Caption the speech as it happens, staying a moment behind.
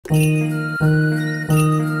Hey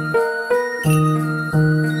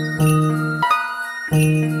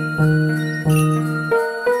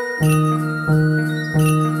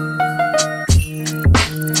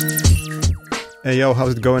yo,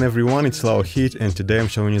 how's it going everyone? It's Low Heat and today I'm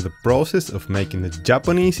showing you the process of making a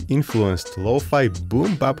Japanese influenced lo-fi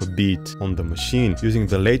boom bap beat on the machine using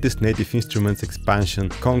the latest Native Instruments expansion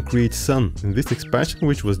Concrete Sun. And this expansion,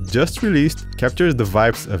 which was just released, captures the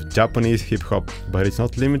vibes of Japanese hip-hop, but it's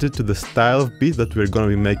not limited to the style of beat that we're gonna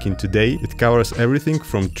be making today. It covers everything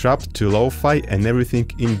from trap to lo-fi and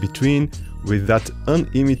everything in between, with that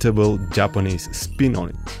unimitable Japanese spin on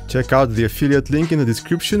it. Check out the affiliate link in the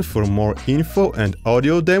description for more info and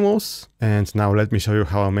audio demos. And now let me show you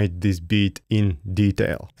how I made this beat in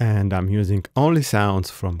detail. And I'm using only sounds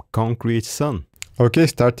from Concrete Sun. Okay,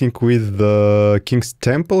 starting with the King's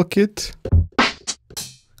Temple kit.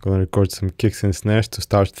 Gonna record some kicks and snares to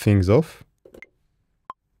start things off.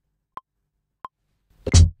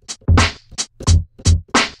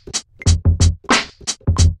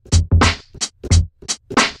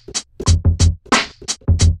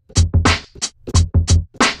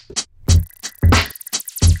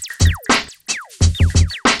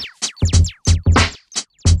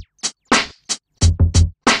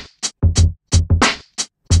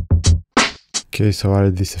 Okay, so I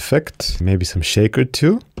added this effect, maybe some shaker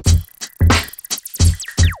too.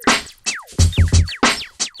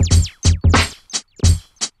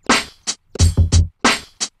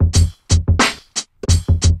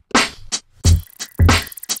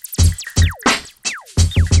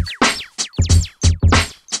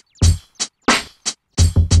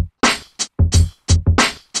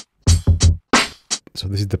 So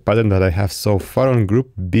this is the pattern that I have so far on group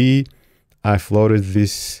B. I've loaded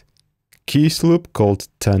this keys loop called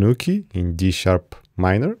Tanuki in D sharp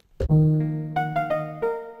minor.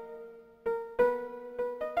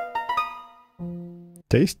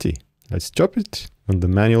 Tasty. Let's chop it on the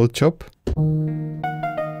manual chop.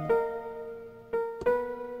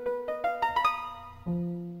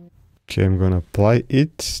 Okay, I'm gonna apply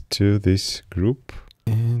it to this group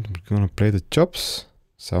and we're gonna play the chops.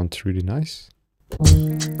 Sounds really nice.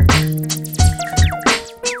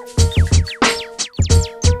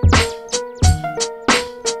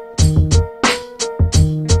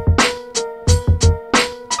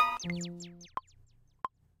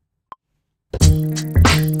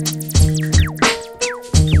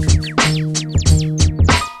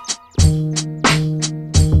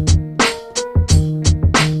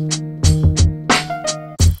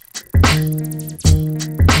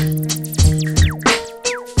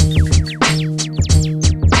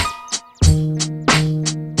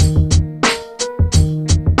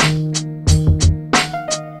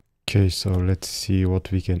 Okay, so let's see what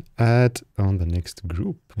we can add on the next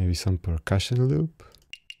group. Maybe some percussion loop.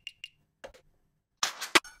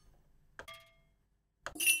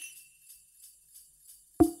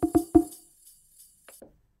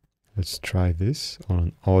 Let's try this on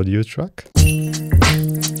an audio track.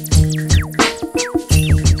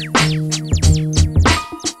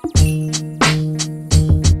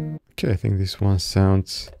 Okay, I think this one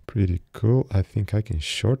sounds pretty cool. I think I can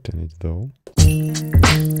shorten it though.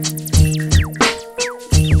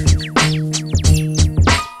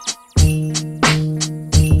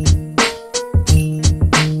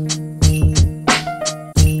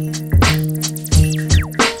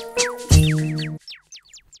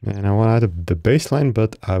 And I want to add the bass line,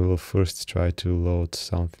 but I will first try to load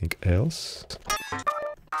something else.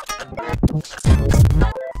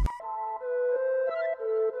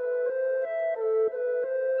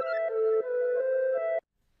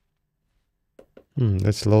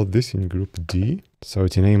 Let's load this in group D. So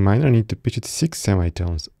it's in A minor, I need to pitch it 6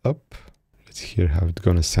 semitones up. Let's hear how it's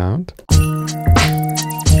gonna sound.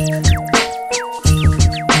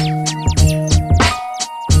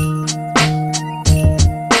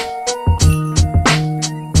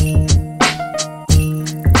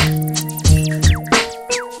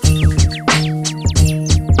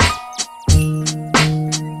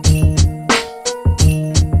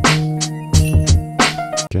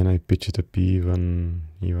 Can I pitch it up even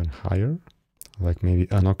higher? Like maybe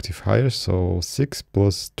an octave higher, so 6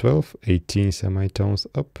 plus 12, 18 semitones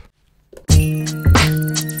up.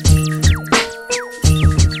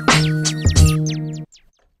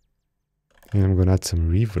 And I'm gonna add some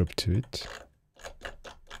reverb to it.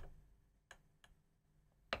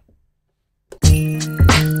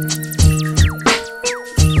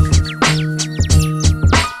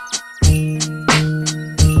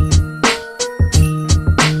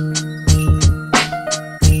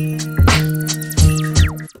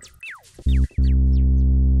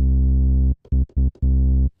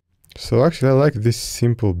 So actually I like this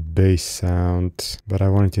simple bass sound, but I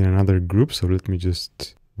want it in another group, so let me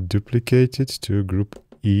just duplicate it to group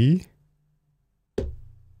E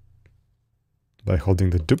by holding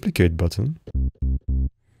the duplicate button.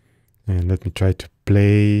 And let me try to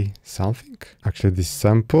play something. Actually this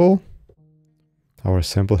sample, our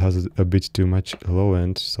sample has a bit too much low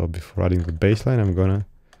end, so before adding the bass line I'm gonna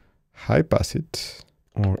high pass it,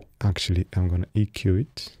 or actually I'm gonna EQ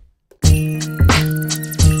it.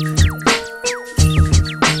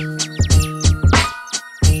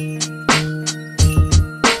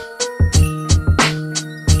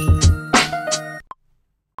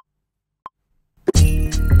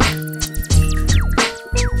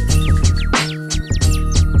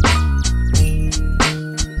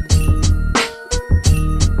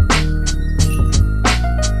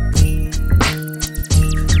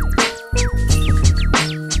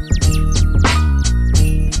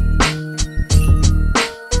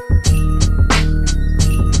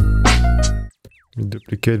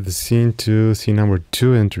 Duplicate the scene to scene number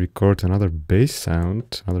 2 and record another bass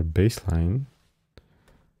sound, another bass line.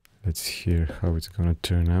 Let's hear how it's gonna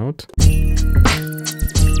turn out.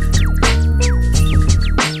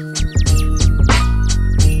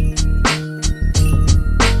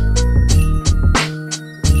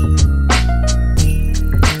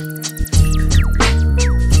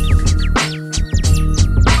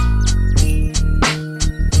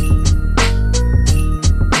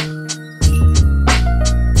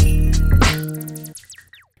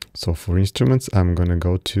 So for instruments, I'm gonna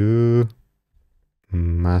go to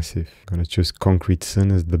Massive. I'm gonna choose Concrete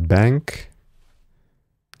Sun as the bank.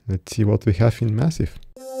 Let's see what we have in Massive.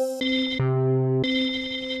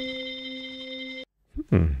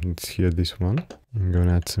 Let's hear this one. I'm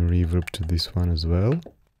gonna add some reverb to this one as well.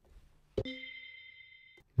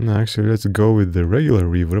 No, actually, let's go with the regular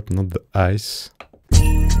reverb, not the ice.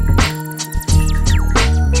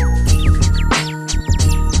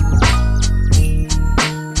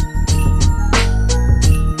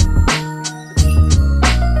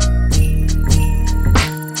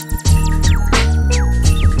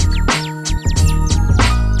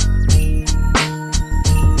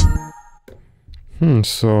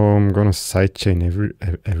 So I'm gonna sidechain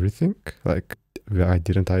everything. Like, why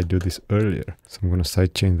didn't I do this earlier? So I'm gonna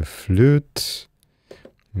sidechain the flute,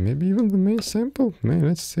 maybe even the main sample. Man,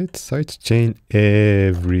 let's sidechain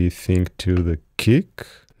everything to the kick.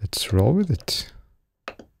 Let's roll with it.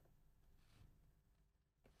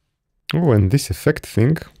 Oh, and this effect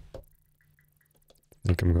thing, I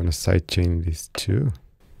think I'm gonna sidechain this too.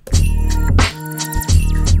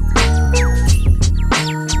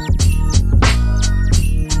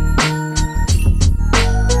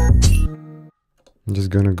 I'm just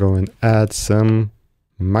gonna go and add some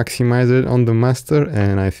maximizer on the master,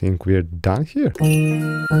 and I think we're done here.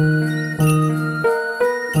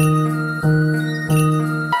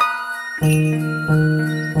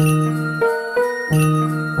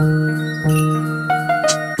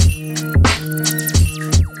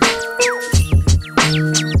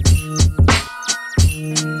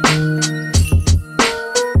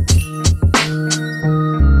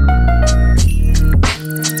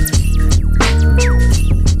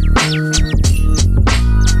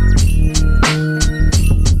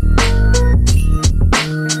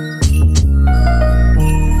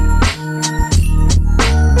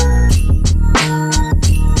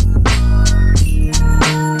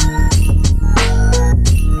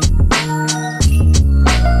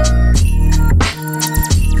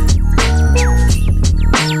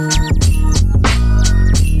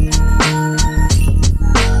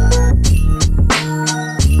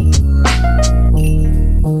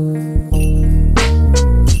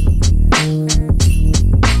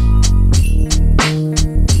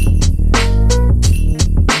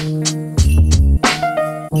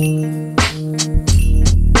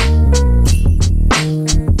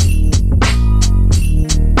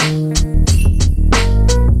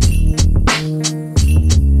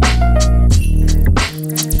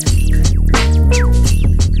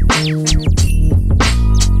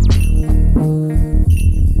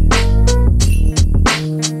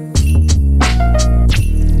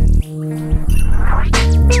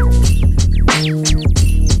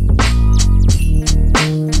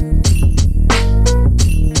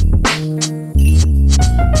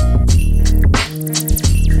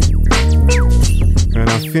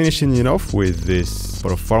 Finishing it off with this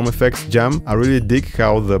Perform Effects jam. I really dig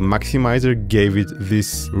how the maximizer gave it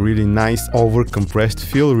this really nice over compressed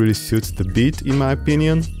feel, really suits the beat in my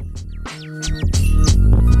opinion.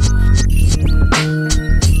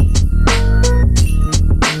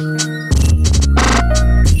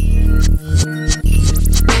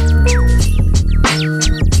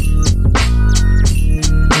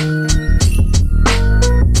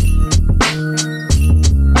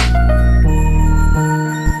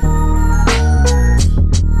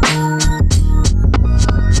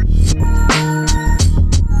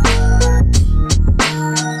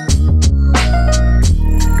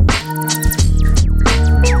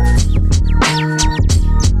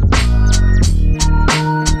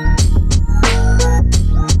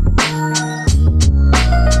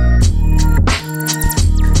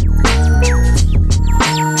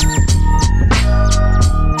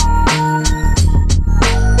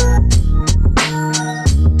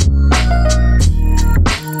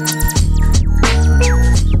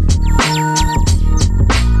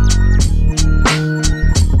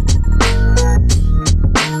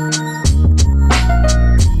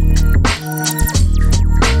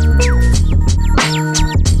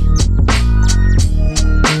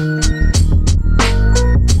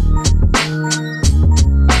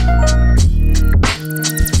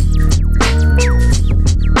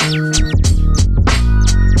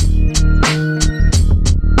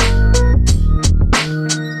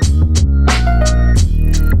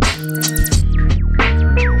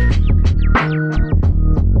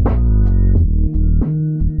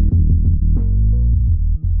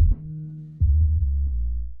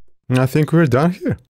 I think we're done here.